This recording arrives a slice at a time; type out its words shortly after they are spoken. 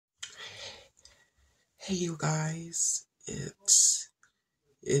Hey you guys,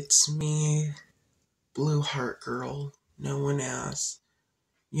 it's me, Blue Heart Girl, known as,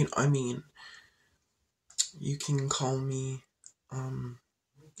 you can call me,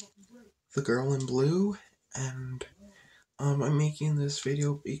 the girl in blue, and, I'm making this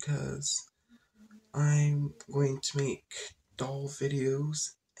video because I'm going to make doll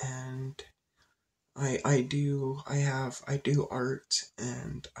videos, and I do art,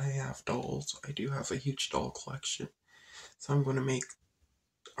 and I have dolls. I do have a huge doll collection, so I'm going to make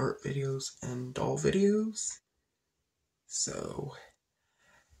art videos and doll videos. So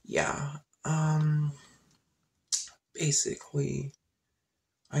yeah, basically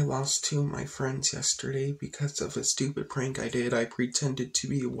I lost two of my friends yesterday because of a stupid prank I did. I pretended to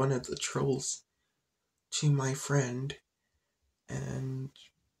be one of the trolls to my friend, and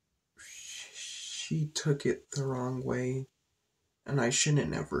she took it the wrong way, and I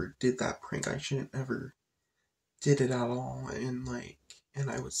shouldn't never did that prank. I shouldn't never did it at all, and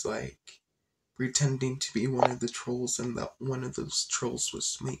I was pretending to be one of the trolls, and that one of those trolls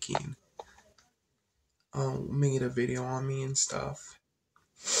was made a video on me and stuff.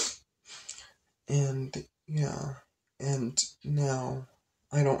 And yeah, and now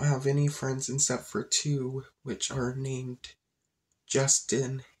I don't have any friends except for two, which are named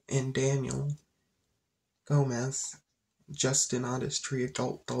Justin and Daniel Gomez. Justin Artistry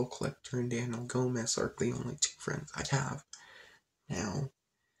Adult Doll Collector and Daniel Gomez are the only two friends I have now.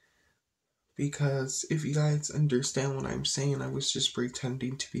 Because if you guys understand what I'm saying, I was just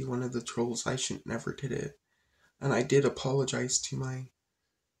pretending to be one of the trolls. I should never did it. And I did apologize to my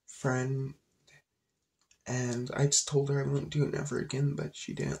friend, and I just told her I wouldn't do it ever again, but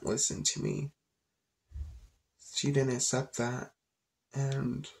she didn't listen to me. She didn't accept that,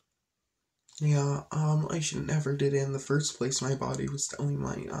 and yeah, I shouldn't never did it in the first place. My body was telling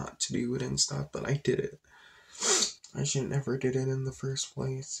me not to do it and stuff, but I did it. I shouldn't never did it in the first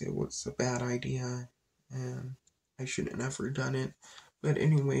place. It was a bad idea, and I shouldn't never done it. But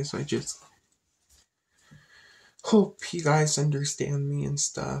anyways, I just hope you guys understand me and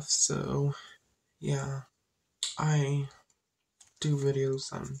stuff. So yeah, I do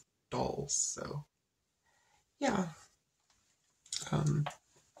videos on dolls, so yeah.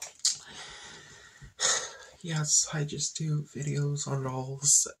 Yes, I just do videos on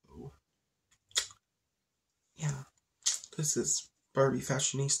dolls, so yeah. This is Barbie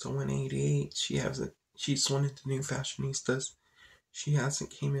Fashionista 188. She's one of the new fashionistas. She hasn't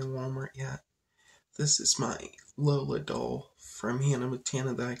came in Walmart yet. This is my Lola doll from Hannah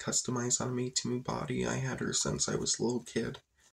Montana that I customized on a made-to-me body. I had her since I was a little kid.